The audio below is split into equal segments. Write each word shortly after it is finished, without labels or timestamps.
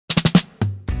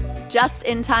Just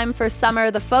in time for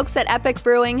summer, the folks at Epic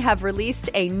Brewing have released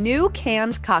a new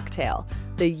canned cocktail,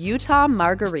 the Utah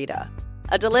Margarita.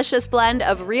 A delicious blend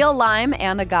of real lime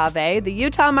and agave, the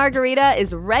Utah Margarita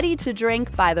is ready to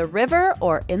drink by the river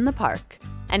or in the park.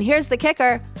 And here's the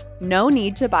kicker, no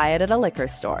need to buy it at a liquor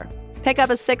store. Pick up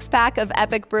a 6-pack of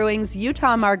Epic Brewing's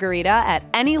Utah Margarita at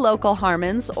any local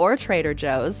Harmon's or Trader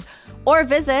Joe's, or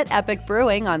visit Epic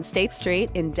Brewing on State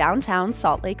Street in downtown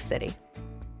Salt Lake City.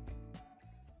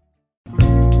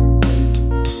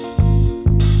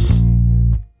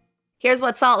 Here's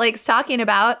what Salt Lake's talking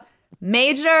about.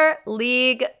 Major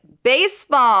League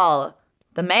Baseball.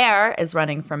 The mayor is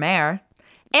running for mayor.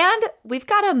 And we've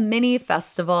got a mini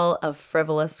festival of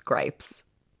frivolous gripes.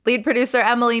 Lead producer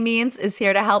Emily Means is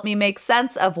here to help me make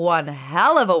sense of one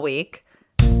hell of a week.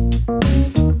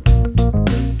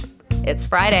 It's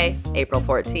Friday, April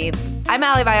 14th. I'm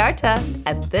Ali Vallarta,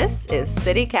 and this is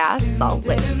CityCast Salt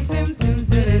Lake.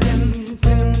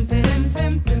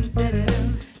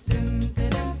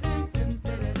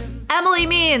 Emily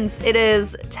Means, it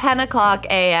is 10 o'clock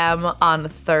a.m. on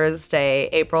Thursday,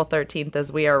 April 13th,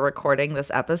 as we are recording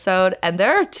this episode. And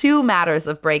there are two matters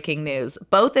of breaking news,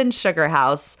 both in Sugar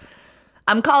House.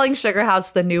 I'm calling Sugar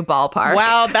House the new ballpark.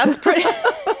 Wow, that's pretty...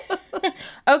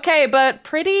 Okay, but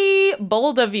pretty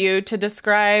bold of you to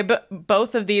describe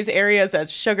both of these areas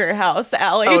as Sugar House,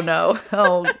 Allie. Oh, no.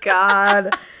 Oh,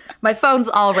 God. My phone's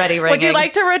already ringing. Would you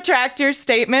like to retract your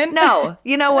statement? No.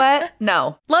 You know what?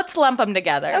 No. Let's lump them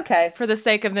together. Okay. For the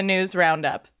sake of the news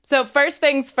roundup. So first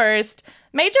things first,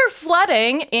 major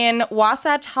flooding in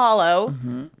Wasatch Hollow,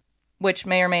 which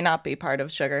may or may not be part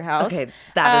of Sugar House. Okay,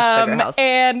 that is Sugar House.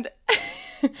 And...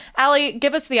 Allie,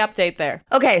 give us the update there.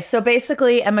 Okay, so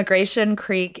basically Immigration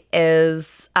Creek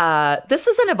is, this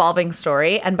is an evolving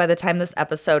story, and by the time this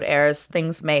episode airs,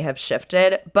 things may have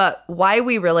shifted. But why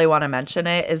we really want to mention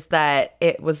it is that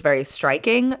it was very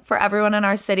striking for everyone in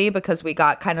our city because we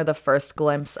got kind of the first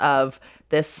glimpse of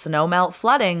this snowmelt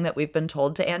flooding that we've been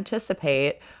told to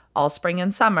anticipate all spring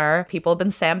and summer. People have been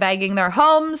sandbagging their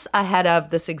homes ahead of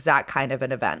this exact kind of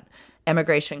an event.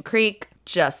 Immigration Creek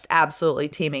just absolutely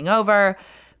teeming over.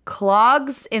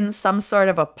 Clogs in some sort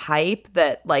of a pipe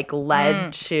that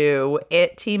led to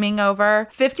it teeming over.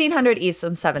 1500 East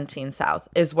and 17 South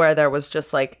is where there was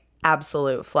just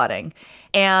absolute flooding.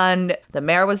 And the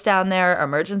mayor was down there.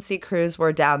 Emergency crews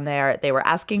were down there. They were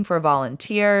asking for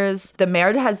volunteers. The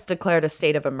mayor has declared a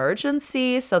state of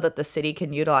emergency so that the city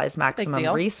can utilize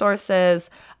maximum resources.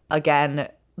 Again,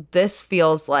 this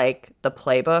feels like the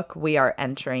playbook we are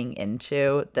entering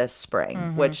into this spring,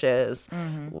 which is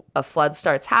a flood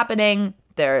starts happening.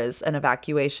 There is an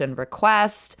evacuation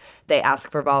request. They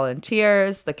ask for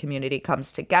volunteers. The community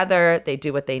comes together. They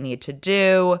do what they need to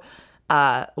do.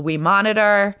 We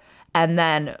monitor. And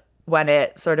then when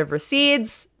it sort of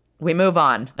recedes, we move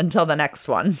on until the next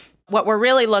one. What we're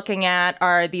really looking at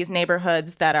are these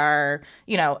neighborhoods that are,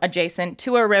 adjacent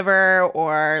to a river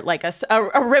or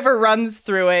a river runs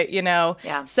through it,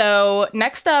 Yeah. So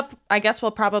next up, I guess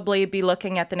we'll probably be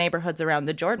looking at the neighborhoods around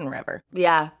the Jordan River.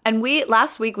 Yeah. And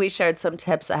last week we shared some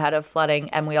tips ahead of flooding,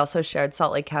 and we also shared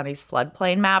Salt Lake County's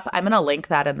floodplain map. I'm going to link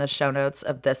that in the show notes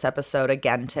of this episode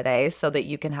again today so that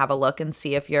you can have a look and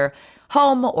see if your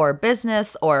home or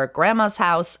business or grandma's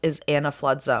house is in a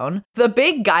flood zone. The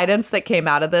big guidance that came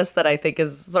out of this that I think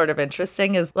is sort of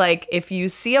interesting is if you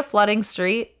see a flooding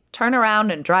street, turn around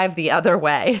and drive the other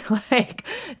way.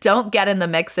 Don't get in the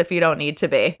mix if you don't need to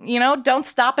be. Don't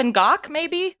stop and gawk,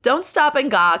 maybe? Don't stop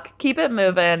and gawk. Keep it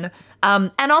moving.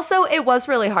 And also, it was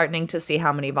really heartening to see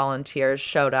how many volunteers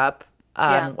showed up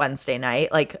Wednesday night,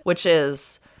 which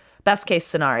is best case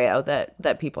scenario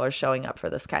that people are showing up for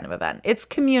this kind of event. It's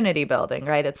community building,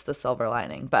 right? It's the silver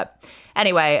lining. But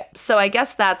anyway, so I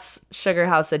guess that's Sugar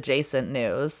House adjacent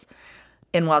news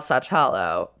in Wasatch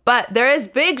Hollow. But there is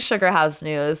big Sugar House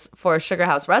news for Sugar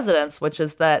House residents, which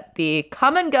is that the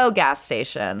Come and Go gas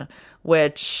station,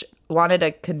 which wanted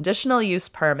a conditional use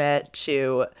permit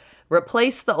to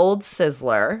replace the old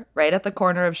Sizzler right at the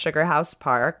corner of Sugar House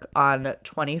Park on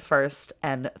 21st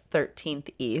and 13th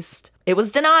East. It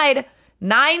was denied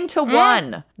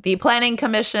 9-1. The Planning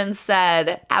Commission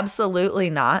said absolutely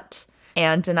not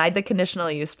and denied the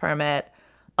conditional use permit.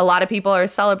 A lot of people are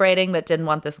celebrating that didn't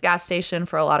want this gas station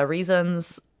for a lot of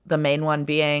reasons. The main one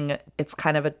being it's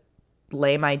kind of a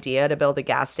lame idea to build a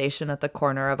gas station at the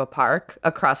corner of a park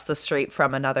across the street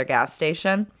from another gas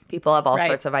station. People have all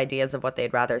sorts of ideas of what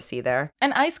they'd rather see there.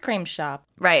 An ice cream shop.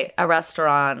 Right. A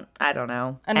restaurant. I don't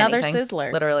know. Another anything.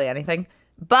 Sizzler. Literally anything.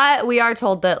 But we are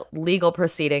told that legal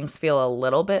proceedings feel a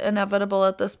little bit inevitable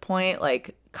at this point.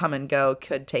 Come and Go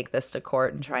could take this to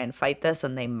court and try and fight this,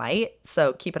 and they might.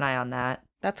 So keep an eye on that.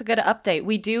 That's a good update.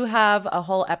 We do have a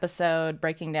whole episode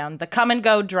breaking down the come and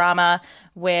go drama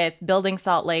with Building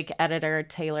Salt Lake editor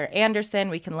Taylor Anderson.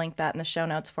 We can link that in the show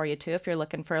notes for you too if you're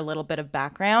looking for a little bit of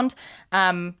background.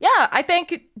 I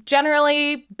think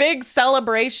generally big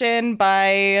celebration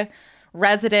by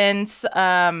residents.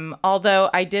 Although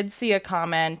I did see a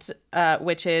comment,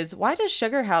 which is, why does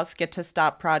Sugar House get to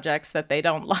stop projects that they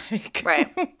don't like? Right.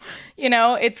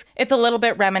 It's a little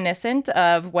bit reminiscent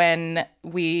of when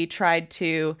we tried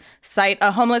to cite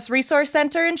a homeless resource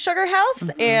center in Sugar House,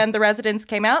 and the residents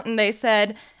came out and they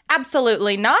said,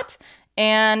 absolutely not.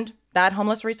 And that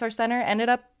homeless resource center ended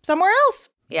up somewhere else.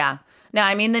 Yeah. Now,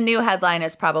 I mean, the new headline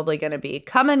is probably going to be,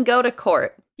 come and go to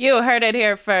court. You heard it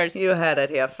here first. You heard it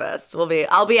here first.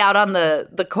 I'll be out on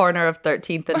the corner of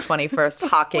 13th and 21st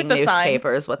hawking with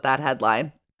newspapers with that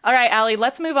headline. All right, Allie,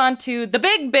 let's move on to the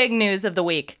big news of the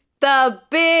week. The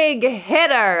big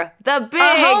hitter. The big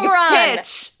home run.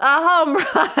 pitch. A home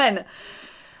run.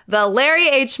 The Larry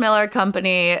H. Miller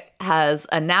Company has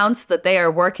announced that they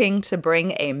are working to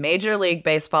bring a Major League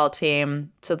Baseball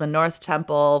team to the North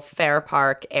Temple Fair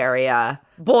Park area.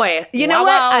 Boy, you know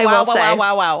what I will say?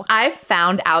 Wow. I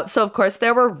found out. So, of course,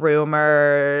 there were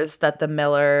rumors that the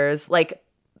Millers,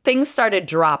 things started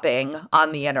dropping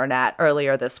on the internet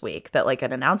earlier this week that,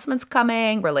 an announcement's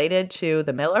coming related to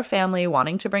the Miller family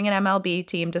wanting to bring an MLB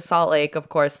team to Salt Lake. Of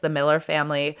course, the Miller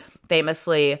family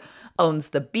famously owns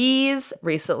the Bees,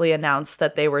 recently announced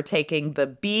that they were taking the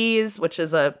Bees, which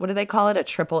is what do they call it? A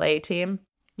AAA team?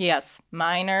 Yes,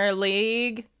 minor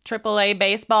league, AAA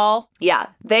baseball. Yeah,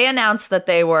 they announced that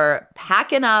they were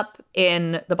packing up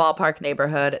in the ballpark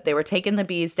neighborhood. They were taking the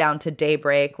Bees down to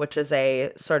Daybreak, which is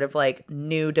a sort of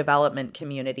new development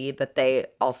community that they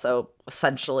also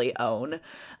essentially own.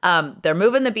 They're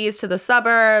moving the Bees to the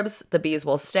suburbs. The Bees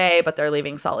will stay, but they're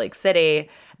leaving Salt Lake City.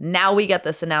 Now we get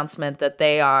this announcement that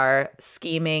they are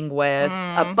scheming with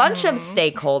a bunch of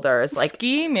stakeholders.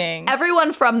 Scheming.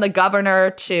 Everyone from the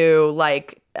governor to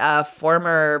a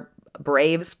former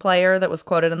Braves player that was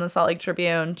quoted in the Salt Lake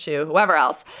Tribune to whoever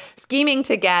else, scheming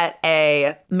to get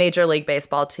a Major League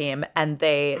Baseball team. And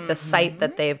the site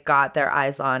that they've got their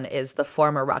eyes on is the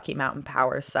former Rocky Mountain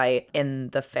Power site in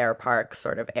the Fair Park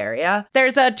sort of area.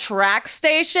 There's a track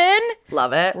station.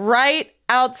 Love it. Right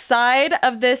outside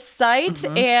of this site.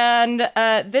 And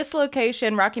this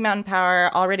location, Rocky Mountain Power,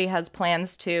 already has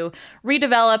plans to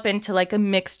redevelop into a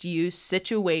mixed use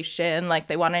situation.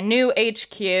 They want a new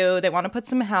HQ. They want to put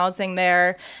some housing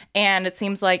there. And it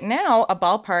seems like now a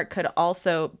ballpark could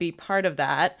also be part of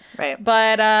that. Right.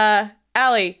 But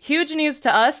Allie, huge news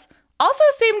to us. Also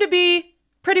seemed to be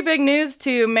pretty big news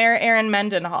to Mayor Aaron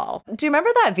Mendenhall. Do you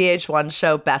remember that VH1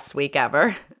 show, Best Week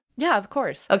Ever? Yeah, of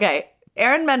course. Okay.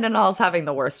 Aaron Mendenhall's having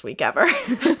the worst week ever.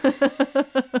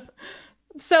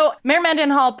 So Mayor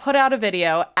Mendenhall put out a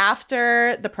video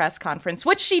after the press conference,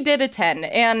 which she did attend.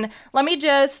 And let me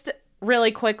just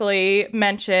really quickly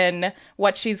mention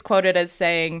what she's quoted as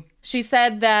saying. She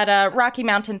said that Rocky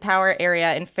Mountain Power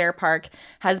area in Fair Park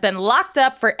has been locked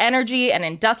up for energy and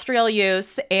industrial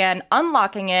use, and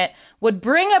unlocking it would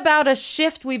bring about a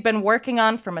shift we've been working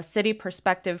on from a city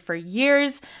perspective for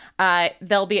years.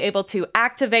 They'll be able to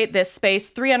activate this space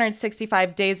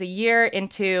 365 days a year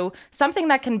into something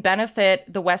that can benefit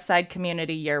the West Side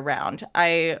community year-round.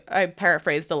 I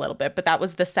paraphrased a little bit, but that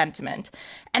was the sentiment.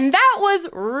 And that was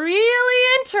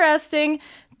really interesting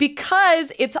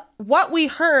because it's what we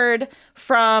heard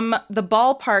from the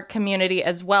ballpark community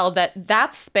as well,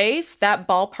 that space, that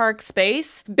ballpark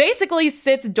space, basically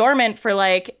sits dormant for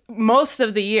most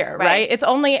of the year, right? It's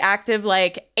only active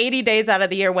 80 days out of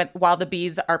the year while the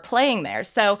Bees are playing there.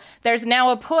 So there's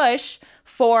now a push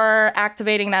for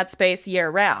activating that space year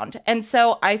round. And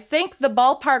so I think the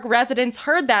ballpark residents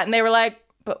heard that and they were like,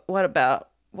 but what about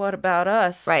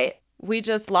us? Right. We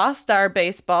just lost our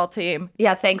baseball team.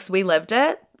 Yeah, thanks. We lived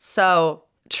it. So,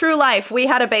 true life. We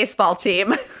had a baseball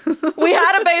team. We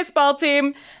had a baseball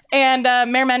team. And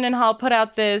Mayor Mendenhall put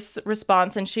out this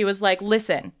response and she was like,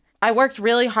 listen, I worked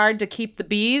really hard to keep the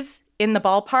Bees in the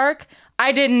ballpark.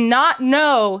 I did not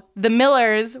know the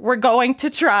Millers were going to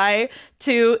try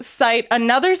to site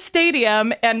another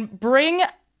stadium and bring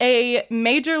a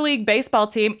Major League Baseball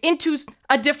team into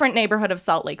a different neighborhood of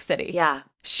Salt Lake City. Yeah.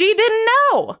 She didn't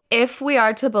know. If we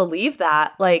are to believe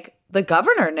that, the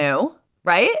governor knew,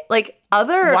 right?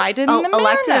 Other why didn't the mayor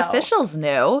elected know? officials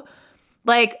knew.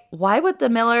 Why would the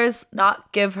Millers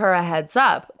not give her a heads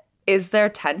up? Is there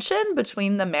tension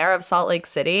between the mayor of Salt Lake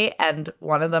City and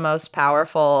one of the most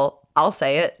powerful, I'll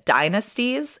say it,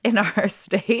 dynasties in our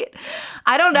state?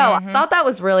 I don't know. I thought that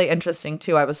was really interesting,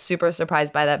 too. I was super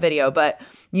surprised by that video. But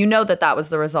you know that was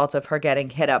the result of her getting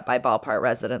hit up by ballpark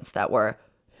residents that were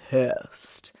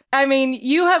pissed. I mean,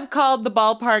 you have called the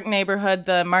ballpark neighborhood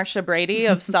the Marsha Brady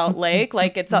of Salt Lake.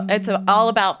 Like, it's all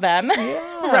about them,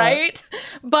 right?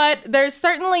 But there's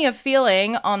certainly a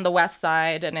feeling on the west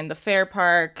side and in the Fair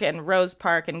Park and Rose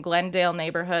Park and Glendale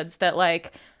neighborhoods that,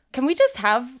 like, can we just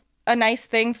have a nice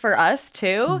thing for us,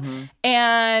 too?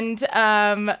 And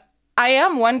I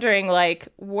am wondering, like,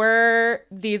 were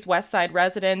these West Side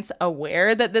residents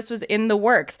aware that this was in the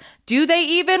works? Do they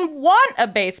even want a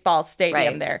baseball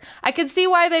stadium there? I could see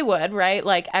why they would, right?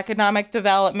 Like, economic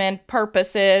development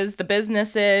purposes, the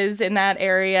businesses in that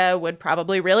area would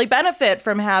probably really benefit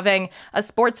from having a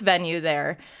sports venue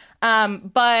there.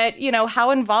 But, you know,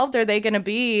 how involved are they going to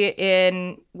be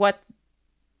in what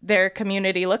their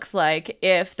community looks like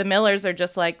if the Millers are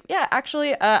just like, yeah,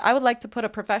 actually, I would like to put a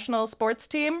professional sports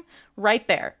team right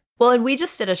there. Well, and we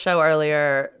just did a show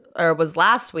earlier, or was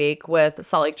last week, with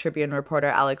Salt Lake Tribune reporter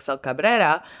Alex El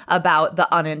Cabrera about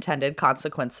the unintended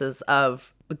consequences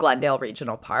of the Glendale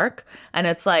Regional Park. And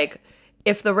it's like,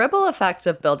 if the ripple effect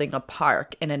of building a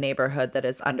park in a neighborhood that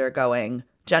is undergoing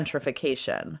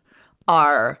gentrification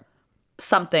are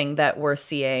something that we're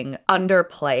seeing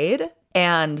underplayed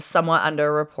and somewhat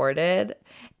underreported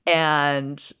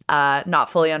and not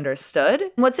fully understood.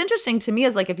 What's interesting to me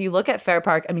is, like, if you look at Fair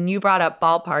Park, I mean, you brought up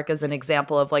ballpark as an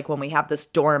example of, like, when we have this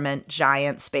dormant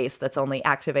giant space that's only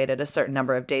activated a certain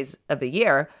number of days of the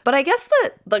year. But I guess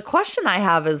the question I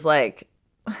have is, like,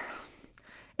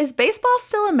 is baseball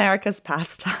still America's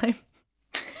pastime?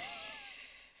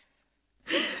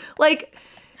 Like,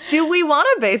 do we want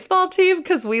a baseball team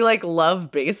because we, like,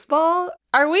 love baseball?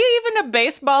 Are we even a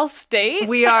baseball state?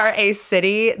 We are a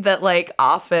city that, like,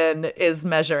 often is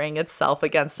measuring itself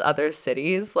against other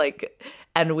cities, like,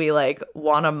 and we, like,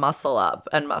 want to muscle up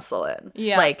and muscle in.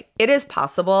 Yeah. Like, it is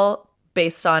possible,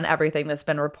 based on everything that's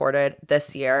been reported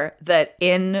this year, that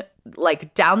in,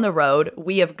 like, down the road,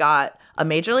 we have got a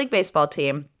Major League Baseball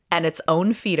team and its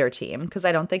own feeder team, because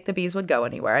I don't think the Bees would go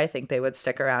anywhere. I think they would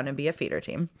stick around and be a feeder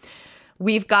team.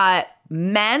 We've got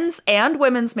men's and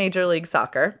women's Major League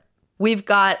Soccer. We've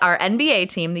got our NBA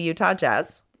team, the Utah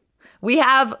Jazz. We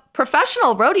have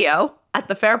professional rodeo at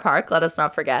the Fair Park, let us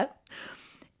not forget.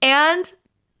 And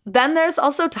then there's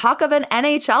also talk of an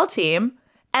NHL team.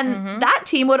 And that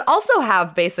team would also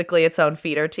have basically its own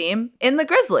feeder team in the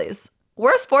Grizzlies.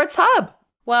 We're a sports hub.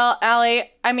 Well,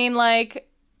 Allie, I mean, like,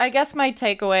 I guess my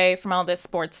takeaway from all this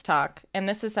sports talk, and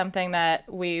this is something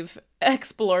that we've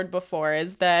explored before,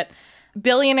 is that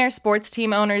billionaire sports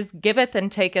team owners giveth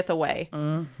and taketh away.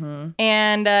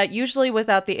 And usually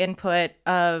without the input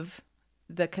of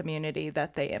the community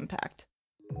that they impact.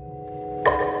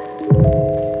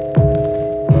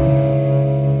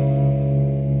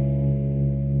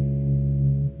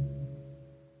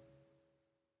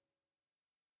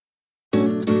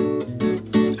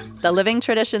 The Living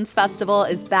Traditions Festival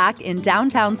is back in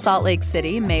downtown Salt Lake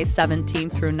City, May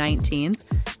 17th through 19th.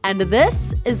 And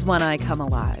this is when I come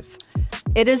alive.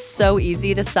 It is so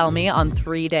easy to sell me on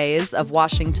 3 days of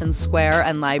Washington Square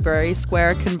and Library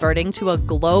Square converting to a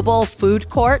global food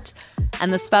court.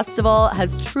 And this festival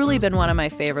has truly been one of my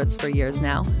favorites for years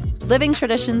now. Living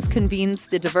Traditions convenes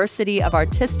the diversity of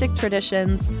artistic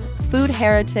traditions, food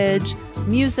heritage,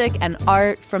 music, and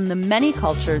art from the many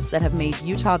cultures that have made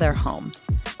Utah their home.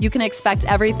 You can expect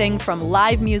everything from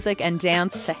live music and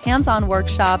dance to hands-on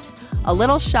workshops, a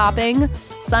little shopping,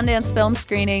 Sundance film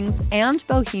screenings, and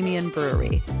Bohemian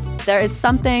Brewery. There is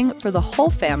something for the whole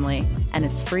family, and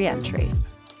it's free entry.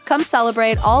 Come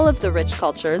celebrate all of the rich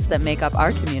cultures that make up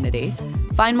our community.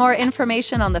 Find more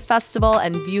information on the festival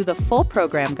and view the full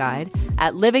program guide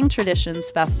at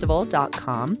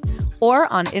livingtraditionsfestival.com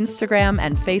or on Instagram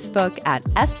and Facebook at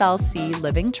SLC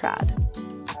Living Trad.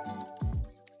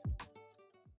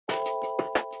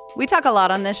 We talk a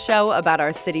lot on this show about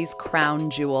our city's crown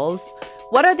jewels.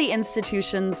 What are the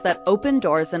institutions that open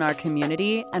doors in our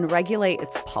community and regulate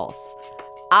its pulse?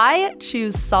 I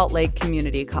choose Salt Lake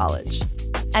Community College,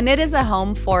 and it is a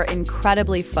home for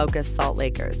incredibly focused Salt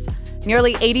Lakers.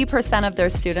 Nearly 80% of their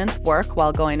students work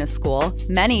while going to school,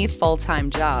 many full-time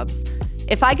jobs.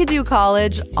 If I could do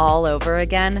college all over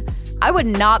again, I would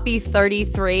not be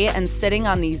 33 and sitting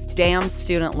on these damn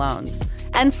student loans.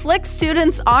 And slick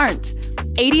students aren't.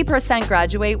 80%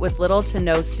 graduate with little to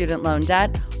no student loan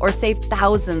debt or save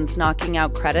thousands knocking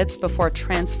out credits before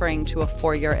transferring to a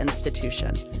four-year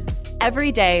institution.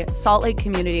 Every day, Salt Lake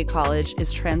Community College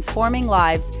is transforming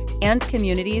lives and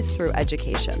communities through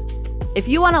education. If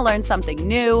you want to learn something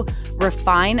new,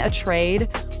 refine a trade,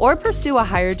 or pursue a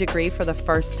higher degree for the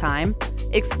first time,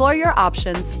 explore your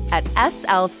options at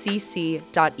slcc.edu.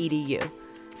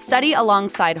 Study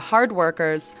alongside hard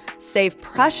workers, save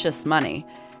precious money,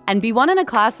 and be one in a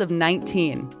class of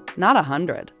 19, not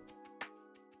 100.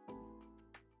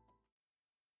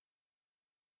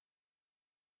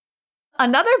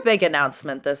 Another big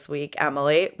announcement this week,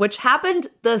 Emily, which happened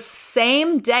the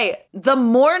same day, the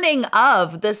morning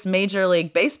of this Major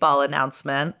League Baseball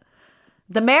announcement.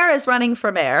 The mayor is running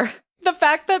for mayor. The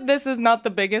fact that this is not the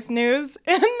biggest news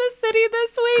in the city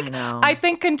this week, I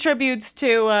think contributes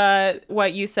to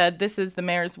what you said. This is the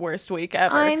mayor's worst week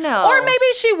ever. I know. Or maybe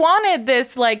she wanted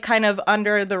this like kind of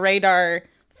under the radar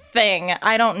thing.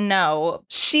 I don't know.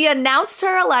 She announced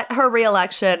her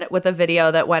re-election with a video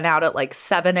that went out at like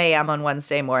 7 a.m. on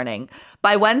Wednesday morning.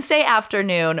 By Wednesday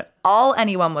afternoon, all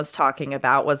anyone was talking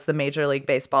about was the Major League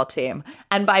Baseball team.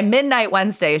 And by midnight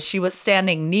Wednesday, she was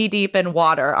standing knee-deep in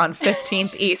water on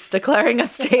 15th East, declaring a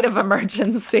state of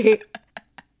emergency.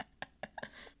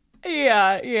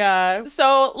 Yeah.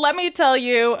 So let me tell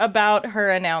you about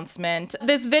her announcement.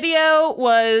 This video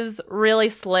was really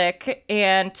slick,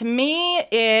 and to me,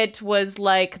 it was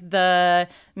like the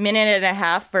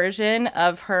minute-and-a-half version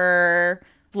of her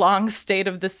long State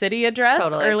of the City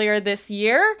address earlier this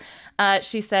year.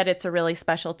 She said it's a really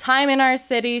special time in our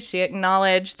city. She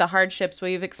acknowledged the hardships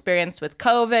we've experienced with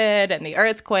COVID and the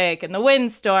earthquake and the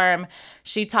windstorm.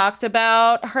 She talked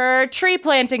about her tree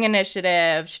planting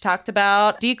initiative. She talked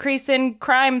about decrease in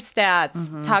crime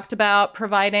stats, talked about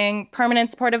providing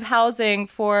permanent supportive housing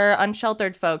for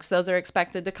unsheltered folks. Those are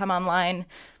expected to come online,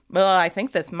 well, I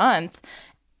think this month.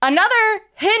 Another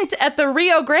hint at the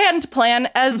Rio Grande plan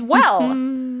as well.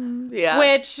 Yeah.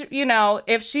 Which, you know,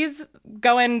 if she's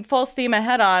going full steam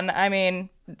ahead on, I mean,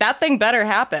 that thing better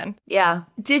happen. Yeah.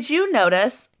 Did you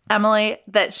notice, Emily,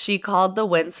 that she called the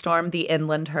windstorm the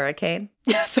inland hurricane?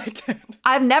 Yes, I did.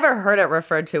 I've never heard it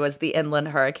referred to as the inland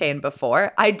hurricane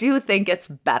before. I do think it's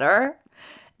better.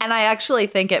 And I actually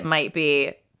think it might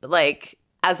be, like,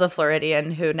 as a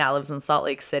Floridian who now lives in Salt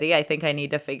Lake City, I think I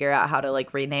need to figure out how to,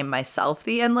 like, rename myself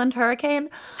the inland hurricane.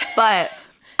 But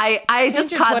I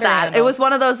just caught Twitter that. handle. It was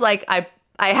one of those, like, I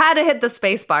had to hit the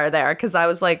space bar there because I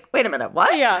was like, wait a minute,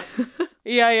 what?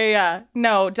 Yeah.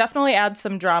 No, definitely add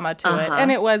some drama to it.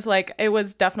 And it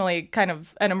was definitely kind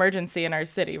of an emergency in our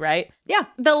city, right? Yeah.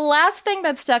 The last thing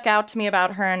that stuck out to me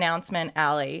about her announcement,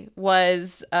 Allie,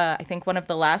 was I think one of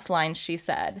the last lines she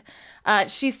said.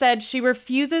 She said she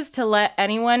refuses to let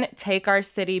anyone take our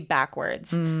city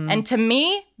backwards. And to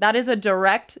me, that is a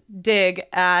direct dig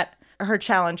at her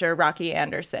challenger, Rocky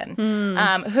Anderson,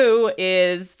 who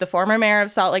is the former mayor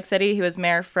of Salt Lake City. He was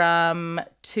mayor from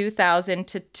 2000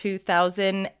 to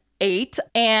 2008.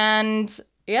 And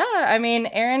yeah, I mean,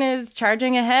 Aaron is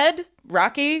charging ahead.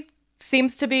 Rocky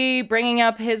seems to be bringing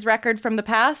up his record from the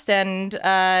past, and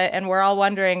we're all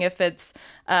wondering if it's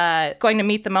going to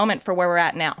meet the moment for where we're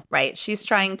at now. Right. She's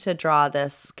trying to draw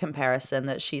this comparison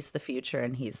that she's the future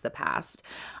and he's the past.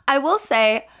 I will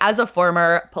say, as a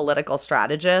former political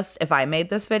strategist, if I made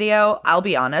this video, I'll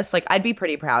be honest, like, I'd be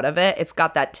pretty proud of it. It's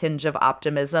got that tinge of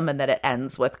optimism, and that it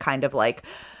ends with kind of like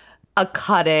a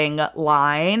cutting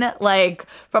line. Like,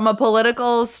 from a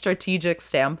political strategic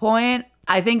standpoint,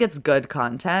 I think it's good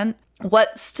content.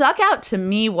 What stuck out to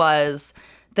me was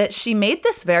that she made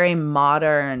this very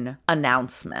modern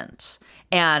announcement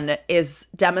and is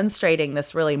demonstrating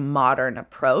this really modern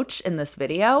approach in this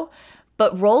video,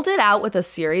 but rolled it out with a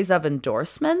series of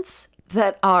endorsements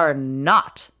that are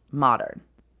not modern.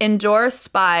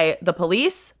 Endorsed by the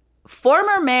police,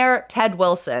 former Mayor Ted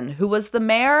Wilson, who was the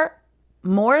mayor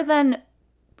more than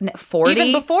 40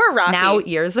 even before Rocky. Now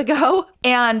years ago,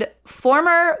 and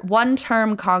former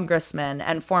one-term congressman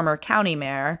and former county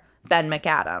mayor Ben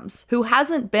McAdams, who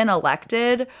hasn't been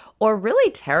elected or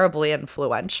really terribly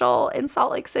influential in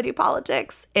Salt Lake City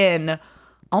politics in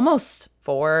almost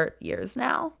 4 years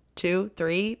now,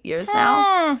 2-3 years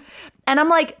now. And I'm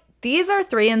like, these are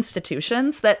three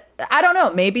institutions that, I don't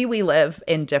know, maybe we live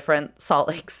in different Salt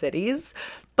Lake cities,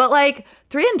 but like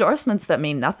three endorsements that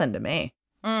mean nothing to me.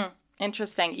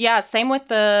 Interesting. Yeah, same with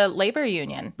the labor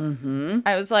union.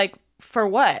 I was like, for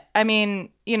what? I mean,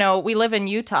 you know, we live in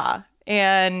Utah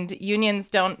and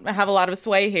unions don't have a lot of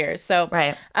sway here. So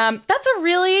Right. That's a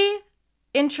really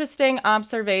interesting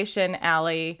observation,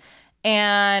 Allie.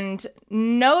 And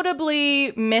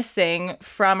notably missing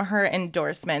from her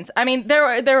endorsements. I mean, there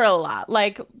were a lot,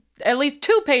 like at least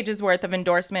 2 pages worth of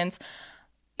endorsements,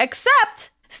 except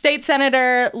State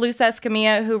Senator Luz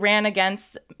Escamilla, who ran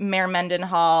against Mayor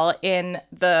Mendenhall in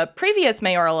the previous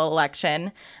mayoral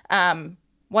election,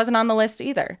 wasn't on the list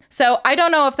either. So I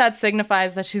don't know if that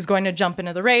signifies that she's going to jump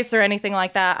into the race or anything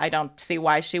like that. I don't see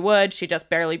why she would. She just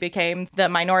barely became the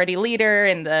minority leader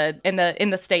in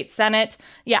the state Senate.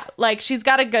 Yeah, like she's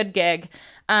got a good gig.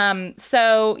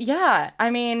 So, yeah, I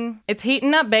mean, it's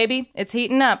heating up, baby. It's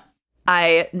heating up.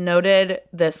 I noted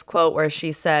this quote where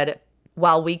she said,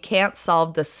 while we can't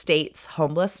solve the state's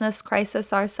homelessness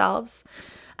crisis ourselves,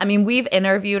 I mean, we've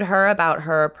interviewed her about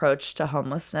her approach to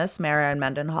homelessness, Mayor Erin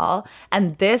Mendenhall,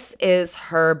 and this is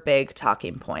her big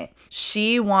talking point.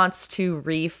 She wants to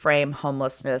reframe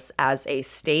homelessness as a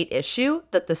state issue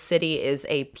that the city is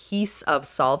a piece of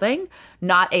solving,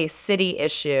 not a city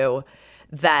issue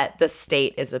that the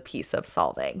state is a piece of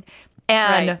solving.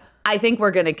 And Right. I think we're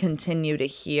going to continue to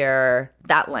hear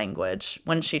that language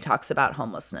when she talks about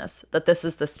homelessness, that this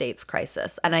is the state's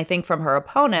crisis. And I think from her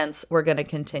opponents, we're going to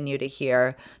continue to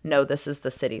hear, no, this is the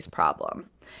city's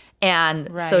problem. And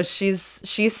so Right.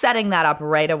 she's setting that up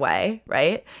right away,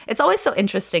 right? It's always so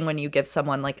interesting when you give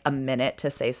someone like a minute to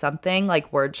say something,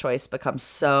 like word choice becomes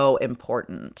so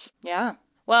important. Yeah.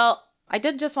 Well, I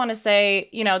did just want to say,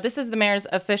 this is the mayor's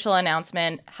official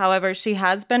announcement. However, she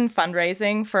has been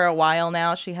fundraising for a while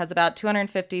now. She has about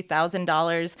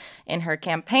 $250,000 in her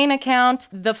campaign account.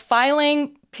 The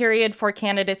filing period for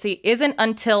candidacy isn't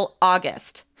until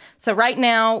August. So right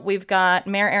now, we've got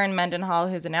Mayor Erin Mendenhall,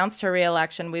 who's announced her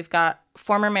reelection. We've got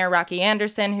former Mayor Rocky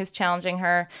Anderson, who's challenging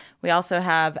her. We also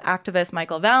have activist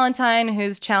Michael Valentine,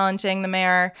 who's challenging the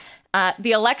mayor.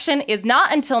 The election is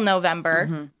not until November.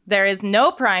 Mm-hmm. There is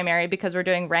no primary because we're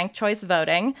doing ranked choice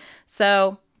voting.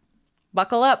 So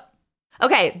buckle up.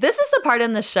 Okay, this is the part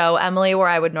in the show, Emily, where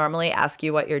I would normally ask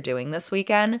you what you're doing this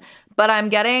weekend, but I'm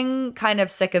getting kind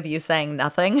of sick of you saying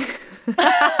nothing.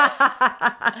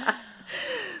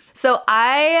 So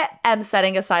I am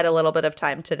setting aside a little bit of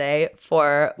time today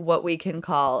for what we can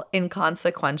call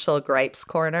inconsequential gripes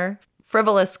corner.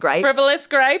 Frivolous gripes. Frivolous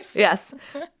gripes? Yes.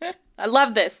 I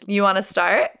love this. You want to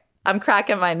start? I'm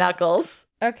cracking my knuckles.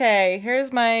 Okay,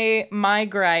 here's my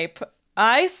gripe.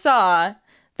 I saw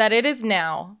that it is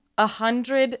now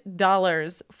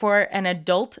 $100 for an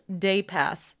adult day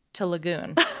pass to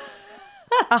Lagoon.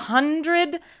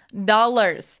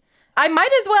 $100. I might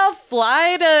as well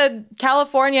fly to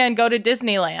California and go to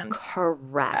Disneyland.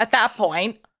 Correct. At that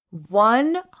point.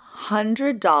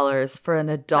 $100 for an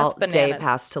adult That's day bananas.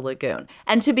 pass to Lagoon.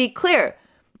 And to be clear,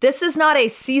 this is not a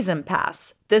season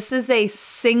pass. This is a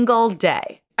single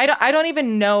day. I don't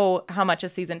even know how much a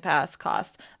season pass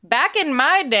costs. Back in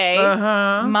my day,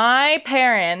 my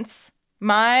parents,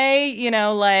 my,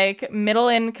 middle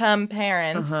income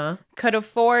parents could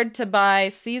afford to buy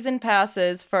season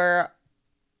passes for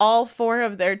all 4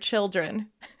 of their children.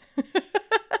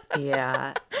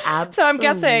 Yeah, absolutely. So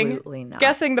I'm not.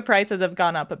 guessing the prices have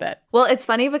gone up a bit. Well, it's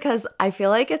funny because I feel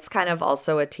like it's kind of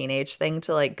also a teenage thing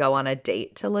to like go on a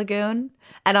date to Lagoon.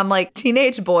 And I'm like,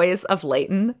 teenage boys of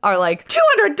Layton are like, $200.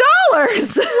 Where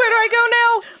do I go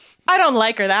now? I don't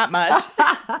like her that much.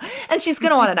 And she's going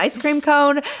to want an ice cream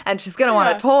cone, and she's going to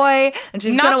want a toy, and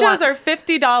she's going to want... Nachos are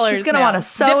 $50. She's going to want a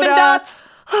soda. Dippin' Dots.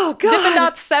 Oh, God. Dippin'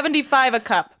 Dots, $75 a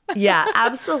cup. Yeah,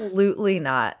 absolutely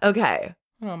not. Okay.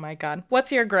 Oh, my God.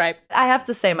 What's your gripe? I have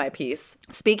to say my piece.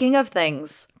 Speaking of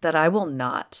things that I will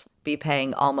not be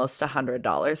paying almost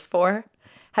 $100 for,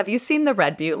 have you seen the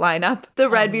Red Butte lineup? The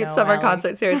Red Butte Summer Allie.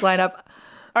 Concert Series lineup?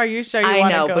 Are you sure you I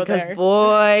want to know, go because there?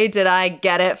 boy, did I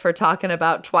get it for talking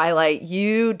about Twilight.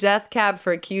 You Death Cab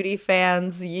for Cutie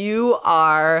fans, you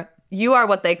are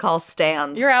what they call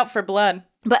stans. You're out for blood.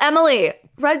 But Emily,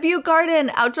 Red Butte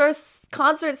Garden Outdoor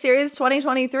Concert Series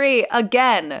 2023,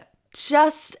 again,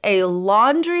 just a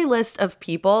laundry list of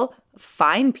people,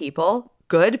 fine people,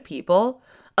 good people,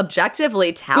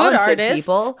 objectively talented artists.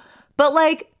 people, but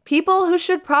like people who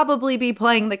should probably be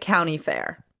playing the county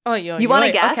fair. Oh, You want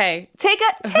to guess? Okay. Take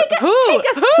a Who?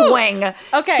 swing.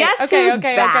 Okay. Guess okay. who's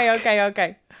okay. back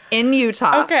Okay. in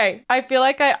Utah. Okay. I feel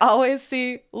like I always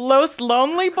see Los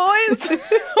Lonely Boys on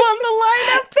the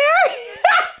lineup.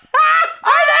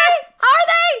 Are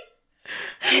they?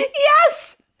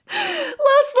 Yes. Los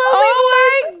Lonely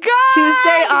Oh Boys. my God.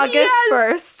 Tuesday, August Yes.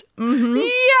 1st. Mm-hmm.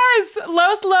 Yes,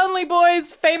 Los Lonely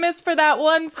Boys, famous for that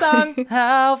one song.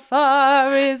 How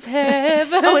far is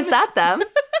heaven? Oh, is that them?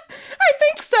 I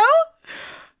think so.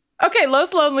 Okay,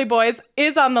 Los Lonely Boys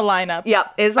is on the lineup.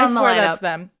 Yep, is I on the swear lineup. that's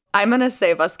them. I'm going to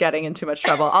save us getting in too much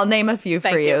trouble. I'll name a few for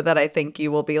Thank you. that I think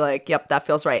you will be like, yep, that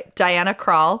feels right. Diana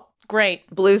Krall, Great.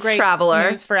 Blues Great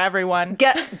Traveler. news for everyone.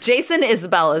 Jason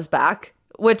Isbell is back,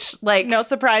 which, like, No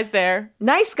surprise there.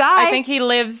 nice guy. I think he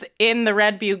lives in the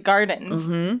Red Butte Gardens.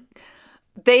 Mm-hmm.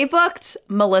 They booked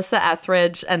Melissa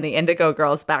Etheridge and the Indigo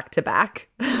Girls back to back.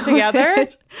 Together?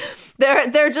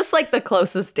 They're just like the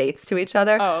closest dates to each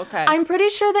other. Oh, okay. I'm pretty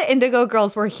sure the Indigo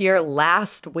Girls were here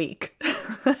last week.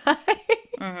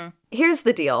 Here's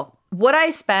the deal. Would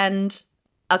I spend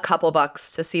a couple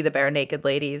bucks to see the Bare Naked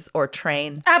Ladies or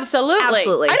Train. Absolutely.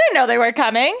 Absolutely. I didn't know they were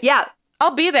coming. Yeah.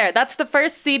 I'll be there. That's the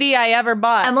first CD I ever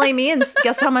bought. Emily Means,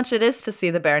 guess how much it is to see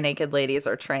the Bare Naked Ladies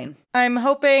or Train? I'm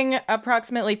hoping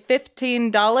approximately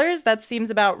 $15. That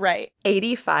seems about right.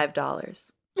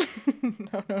 $85.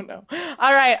 No.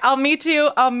 All right, I'll meet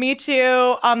you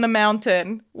on the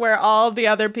mountain where all the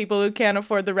other people who can't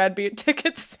afford the Red Butte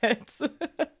tickets sits.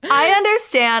 I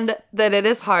understand that it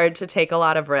is hard to take a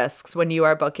lot of risks when you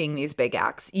are booking these big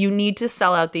acts. You need to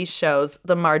sell out these shows.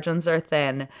 The margins are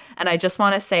thin. And I just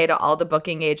want to say to all the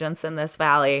booking agents in this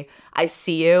valley, I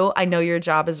see you. I know your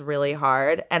job is really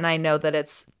hard. And I know that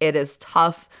it is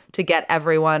tough to get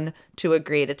everyone to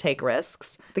agree to take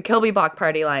risks. The Kilby Block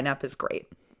Party lineup is great.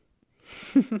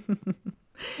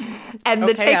 And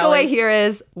the takeaway Allie. here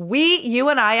is you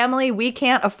and I, Emily, we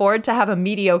can't afford to have a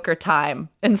mediocre time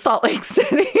in Salt Lake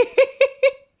City.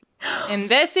 In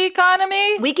this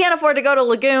economy, We can't afford to go to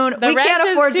Lagoon. We rent can't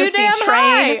is afford too to see damn Train.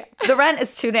 high. The rent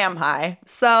is too damn high.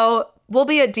 So we'll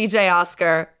be at DJ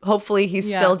Oscar. Hopefully he's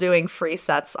still doing free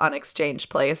sets on Exchange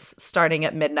Place starting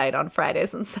at midnight on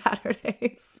Fridays and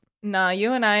Saturdays. nah,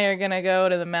 you and I are going to go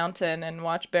to the mountain and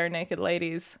watch Bare Naked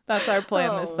Ladies. That's our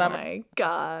plan this summer. Oh my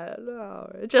God.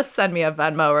 Oh, just send me a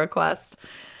Venmo request.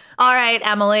 All right,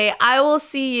 Emily, I will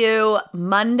see you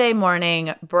Monday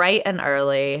morning, bright and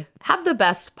early. Have the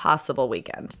best possible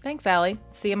weekend. Thanks, Allie.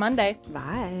 See you Monday.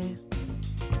 Bye.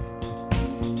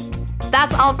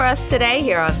 That's all for us today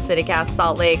here on CityCast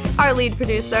Salt Lake. Our lead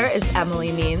producer is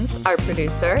Emily Means. Our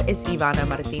producer is Ivana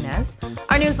Martinez.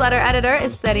 Our newsletter editor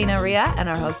is Therina Ria, and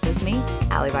our host is me,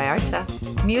 Ali Vallarta.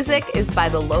 Music is by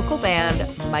the local band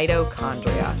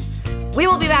Mitochondria. We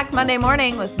will be back Monday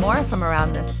morning with more from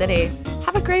around this city.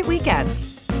 Have a great weekend.